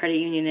Bear Paw Credit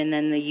Union and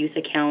then the youth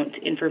account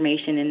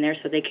information in there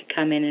so they could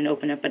come in and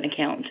open up an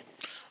account.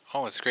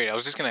 Oh, that's great. I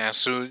was just going to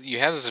ask, so you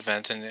have this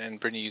event, and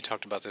Brittany, you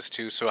talked about this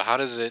too. So how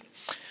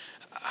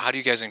do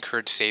you guys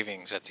encourage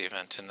savings at the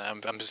event? And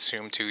I'm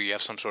assuming, too, you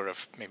have some sort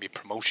of maybe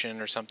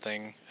promotion or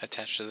something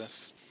attached to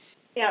this?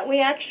 Yeah, we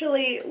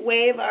actually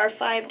waive our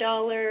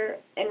 $5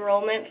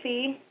 enrollment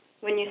fee.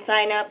 When you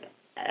sign up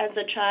as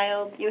a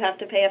child, you have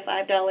to pay a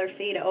 $5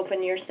 fee to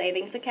open your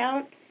savings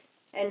account.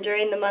 And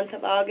during the month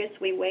of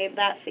August, we waive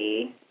that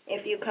fee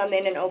if you come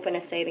in and open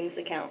a savings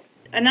account.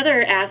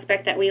 Another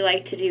aspect that we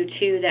like to do,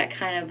 too, that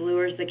kind of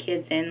lures the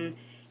kids in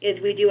is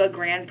we do a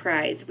grand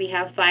prize. We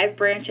have 5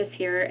 branches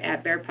here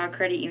at Bear Paw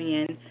Credit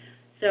Union.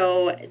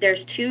 So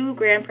there's 2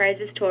 grand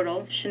prizes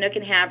total. Chinook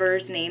and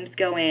Havre's names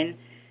go in.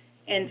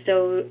 And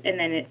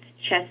then it's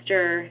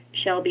Chester,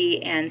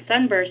 Shelby, and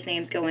Sunburst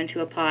names go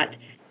into a pot.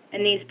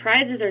 And these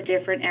prizes are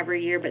different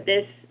every year, but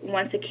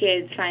once a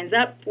kid signs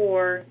up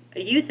for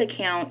a youth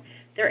account,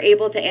 they're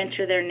able to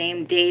enter their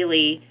name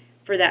daily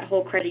for that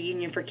whole Credit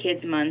Union for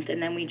Kids month,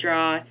 and then we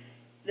draw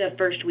the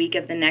first week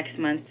of the next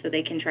month so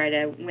they can try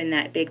to win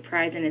that big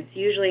prize. And it's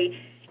usually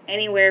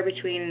anywhere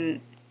between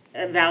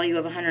a value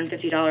of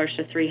 $150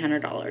 to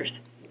 $300.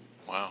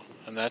 Wow.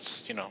 And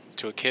that's,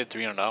 to a kid,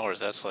 $300,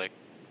 that's like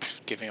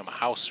giving them a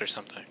house or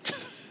something.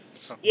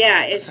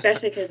 Yeah,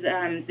 especially because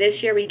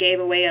this year we gave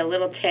away a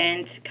little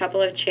tent, a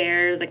couple of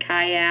chairs, a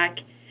kayak,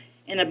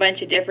 and a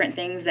bunch of different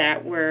things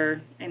that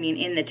were, in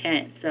the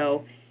tent.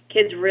 So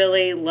kids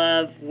really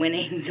love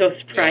winning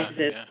those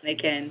prizes when they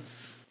can.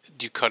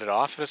 Do you cut it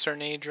off at a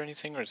certain age or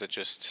anything, or is it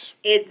just...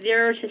 It's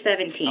 0 to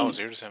 17. Oh,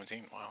 0 to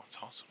 17. Wow, that's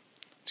awesome.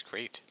 It's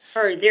great.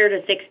 Or 0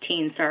 to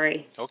 16,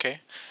 sorry. Okay.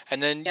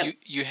 And then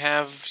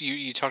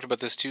you talked about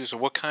this too, so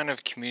what kind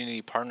of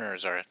community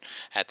partners are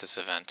at this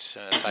event,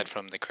 aside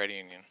from the credit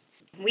union?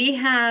 We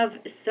have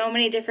so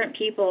many different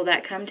people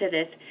that come to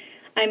this.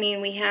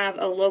 We have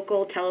a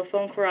local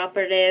telephone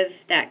cooperative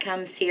that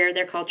comes here.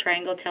 They're called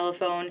Triangle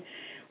Telephone.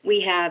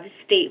 We have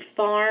State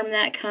Farm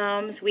that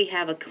comes. We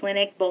have a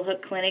clinic,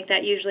 Bullhook Clinic,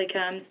 that usually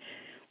comes.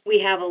 We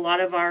have a lot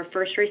of our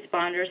first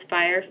responders,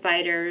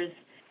 firefighters,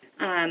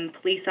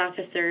 police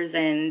officers,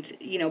 and,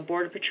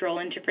 Border Patrol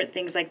and different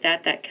things like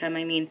that come.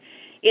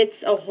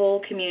 It's a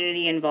whole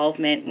community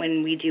involvement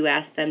when we do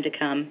ask them to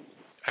come.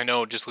 I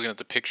know, just looking at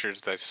the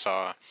pictures that I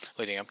saw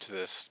leading up to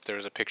this, there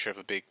was a picture of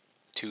a big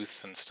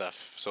tooth and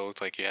stuff, so it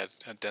looked like you had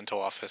a dental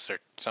office or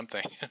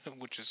something,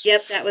 which is...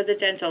 Yep, that was a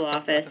dental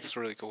office. That's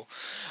really cool.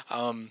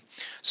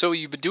 So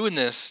you've been doing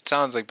this,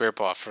 sounds like Bear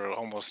Paw, for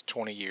almost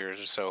 20 years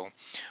or so.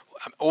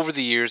 Over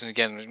the years, and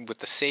again, with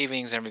the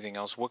savings and everything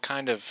else, what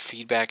kind of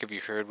feedback have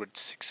you heard with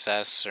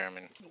success, or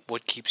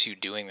what keeps you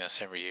doing this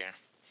every year?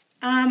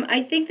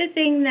 I think the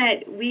thing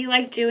that we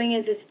like doing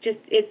is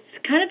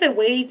it's kind of a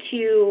way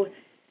to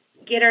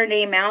get our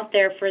name out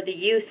there for the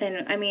youth.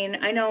 And I mean,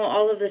 I know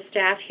all of the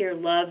staff here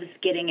loves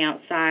getting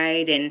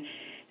outside and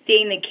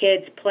seeing the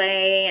kids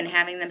play and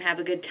having them have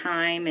a good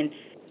time. And,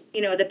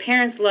 you know, the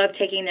parents love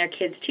taking their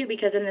kids too,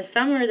 because in the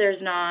summer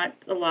there's not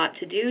a lot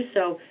to do.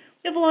 So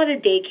we have a lot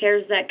of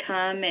daycares that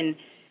come and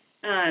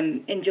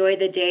enjoy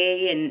the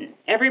day, and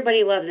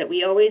everybody loves it.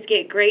 We always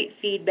get great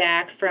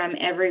feedback from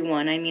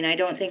everyone. I mean, I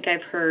don't think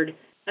I've heard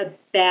a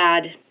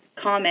bad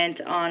comment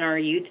on our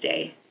youth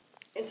day.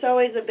 It's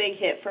always a big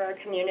hit for our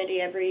community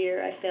every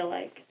year, I feel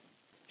like.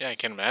 Yeah, I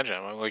can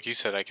imagine. Like you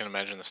said, I can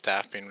imagine the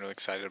staff being really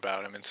excited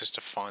about it. I mean, it's just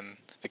a fun.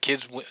 The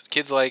kids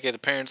like it, the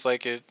parents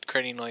like it,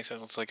 credit union likes it.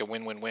 It's like a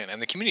win-win-win,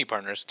 and the community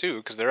partners too,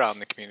 because they're out in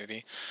the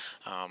community.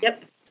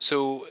 Yep.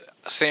 So,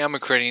 say I'm a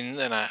credit union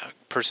and a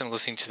person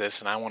listening to this,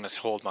 and I want to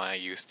hold my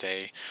youth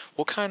day.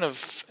 What kind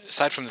of,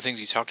 aside from the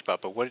things you talked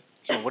about, but what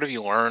have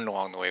you learned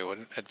along the way, or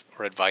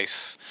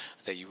advice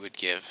that you would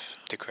give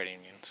to credit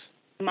unions?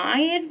 My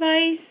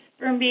advice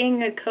from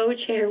being a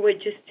co-chair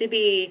would just to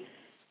be,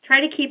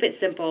 try to keep it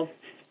simple.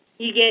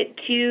 You get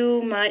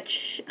too much,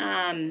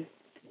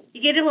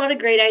 you get a lot of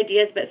great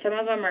ideas, but some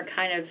of them are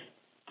kind of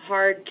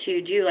hard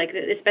to do, like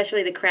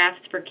especially the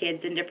crafts for kids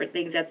and different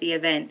things at the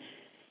event.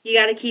 You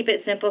got to keep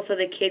it simple so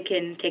the kid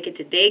can take it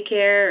to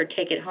daycare or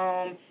take it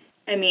home.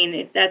 I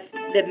mean, that's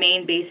the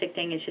main basic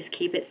thing, is just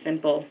keep it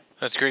simple.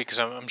 That's great, because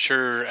I'm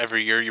sure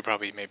every year you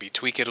probably maybe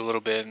tweak it a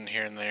little bit and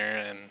here and there,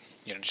 and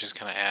just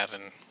kind of add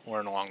and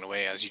learn along the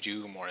way as you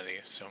do more of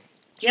these. So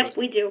yep,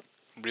 we do.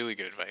 Really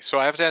good advice. So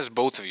I have to ask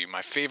both of you,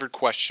 my favorite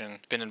question,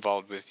 been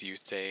involved with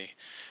Youth Day.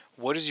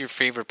 What is your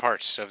favorite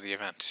parts of the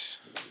event?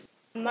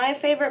 My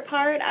favorite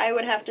part, I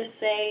would have to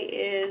say,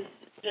 is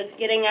just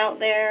getting out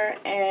there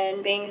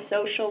and being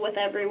social with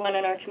everyone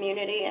in our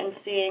community and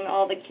seeing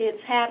all the kids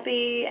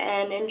happy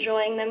and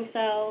enjoying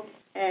themselves.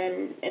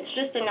 And it's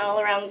just an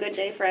all-around good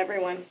day for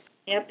everyone.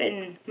 Yep,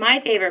 and my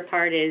favorite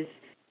part is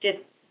just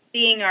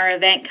seeing our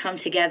event come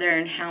together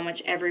and how much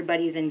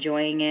everybody's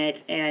enjoying it,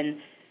 and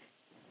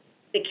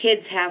the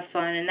kids have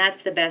fun, and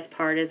that's the best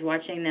part, is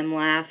watching them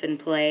laugh and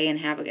play and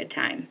have a good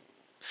time.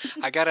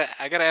 I gotta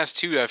ask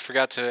too. I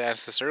forgot to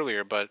ask this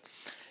earlier, but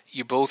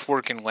you both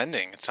work in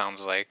lending, it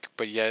sounds like,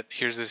 but yet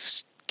here's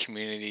this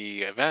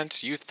community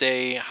event, Youth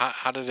Day.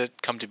 How did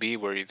it come to be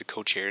where you, the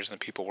co-chairs and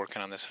the people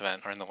working on this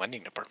event, are in the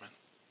lending department?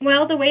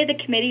 Well, the way the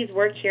committees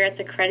work here at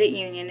the credit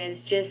union is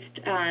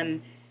just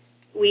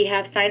we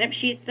have sign-up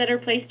sheets that are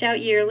placed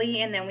out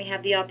yearly, and then we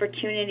have the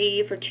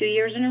opportunity for 2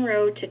 years in a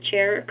row to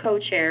chair or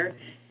co-chair,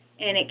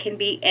 and it can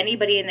be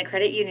anybody in the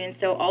credit union,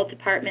 so all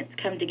departments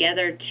come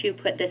together to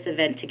put this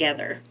event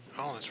together.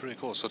 Oh, that's really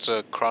cool. So it's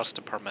a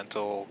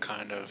cross-departmental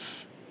kind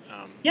of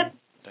yep.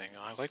 thing.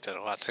 Oh, I like that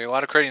a lot. So a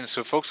lot of credit unions.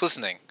 So folks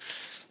listening,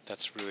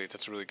 that's really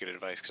good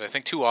advice, because I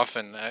think too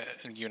often,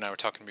 and you and I were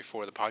talking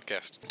before the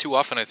podcast, too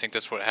often I think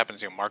that's what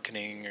happens.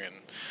 Marketing and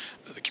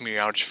the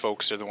community outreach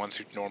folks are the ones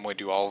who normally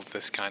do all of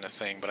this kind of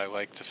thing. But I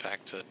like the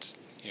fact that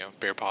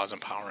Bear Paw is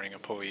empowering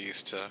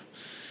employees to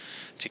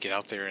get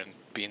out there and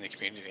be in the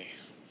community.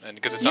 And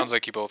because it sounds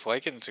like you both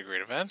like it, it's a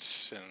great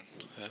event, and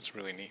that's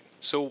really neat.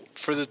 So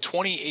for the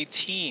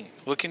 2018,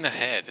 looking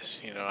ahead,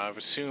 I would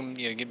assume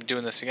you'll be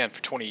doing this again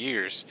for 20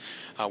 years.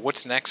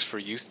 What's next for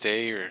Youth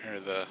Day or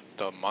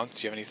the month?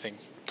 Do you have anything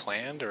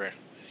planned, or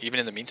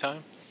even in the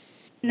meantime?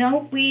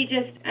 No,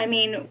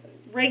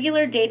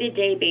 regular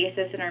day-to-day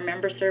basis in our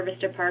member service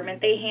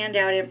department, they hand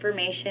out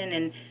information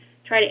and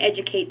try to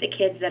educate the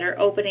kids that are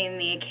opening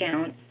the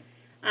accounts.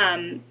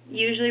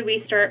 Usually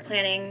we start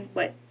planning,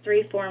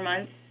 3-4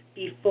 months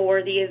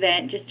before the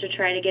event, just to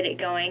try to get it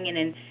going, and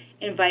then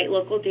invite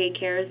local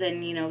daycares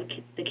and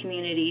the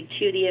community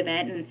to the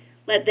event and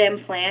let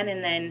them plan,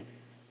 and then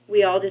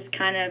we all just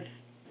kind of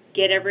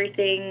get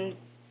everything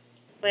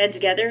planned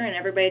together, and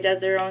everybody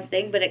does their own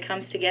thing, but it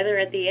comes together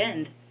at the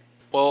end.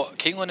 Well,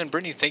 Caitlin and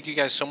Brittany, thank you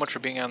guys so much for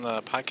being on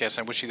the podcast.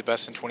 I wish you the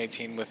best in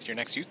 2018 with your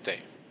next Youth Day.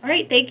 All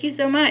right, thank you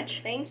so much.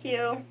 Thank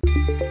you.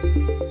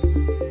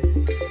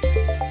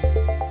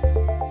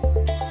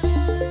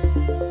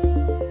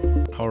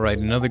 All right,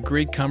 another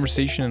great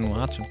conversation and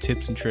lots of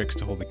tips and tricks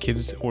to hold a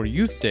Kids or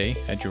Youth Day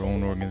at your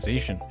own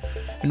organization.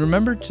 And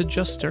remember to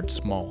just start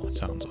small, it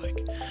sounds like.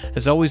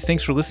 As always,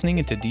 thanks for listening,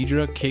 and to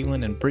Deidre,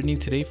 Caitlin, and Brittany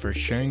today for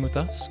sharing with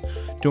us.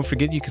 Don't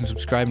forget you can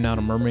subscribe now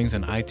to Murmurings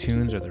on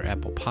iTunes or their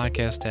Apple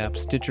Podcast app,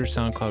 Stitcher,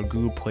 SoundCloud,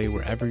 Google Play,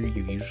 wherever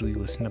you usually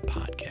listen to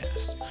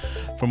podcasts.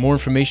 For more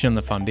information on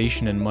the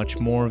foundation and much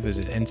more,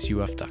 visit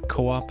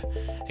ncuf.coop.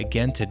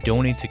 Again, to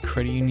donate to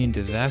Credit Union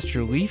Disaster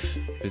Relief,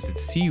 visit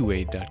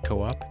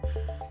cuaid.coop.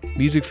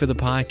 Music for the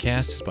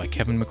podcast is by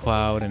Kevin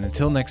MacLeod, and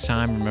until next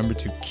time, remember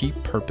to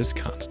keep purpose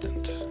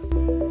constant.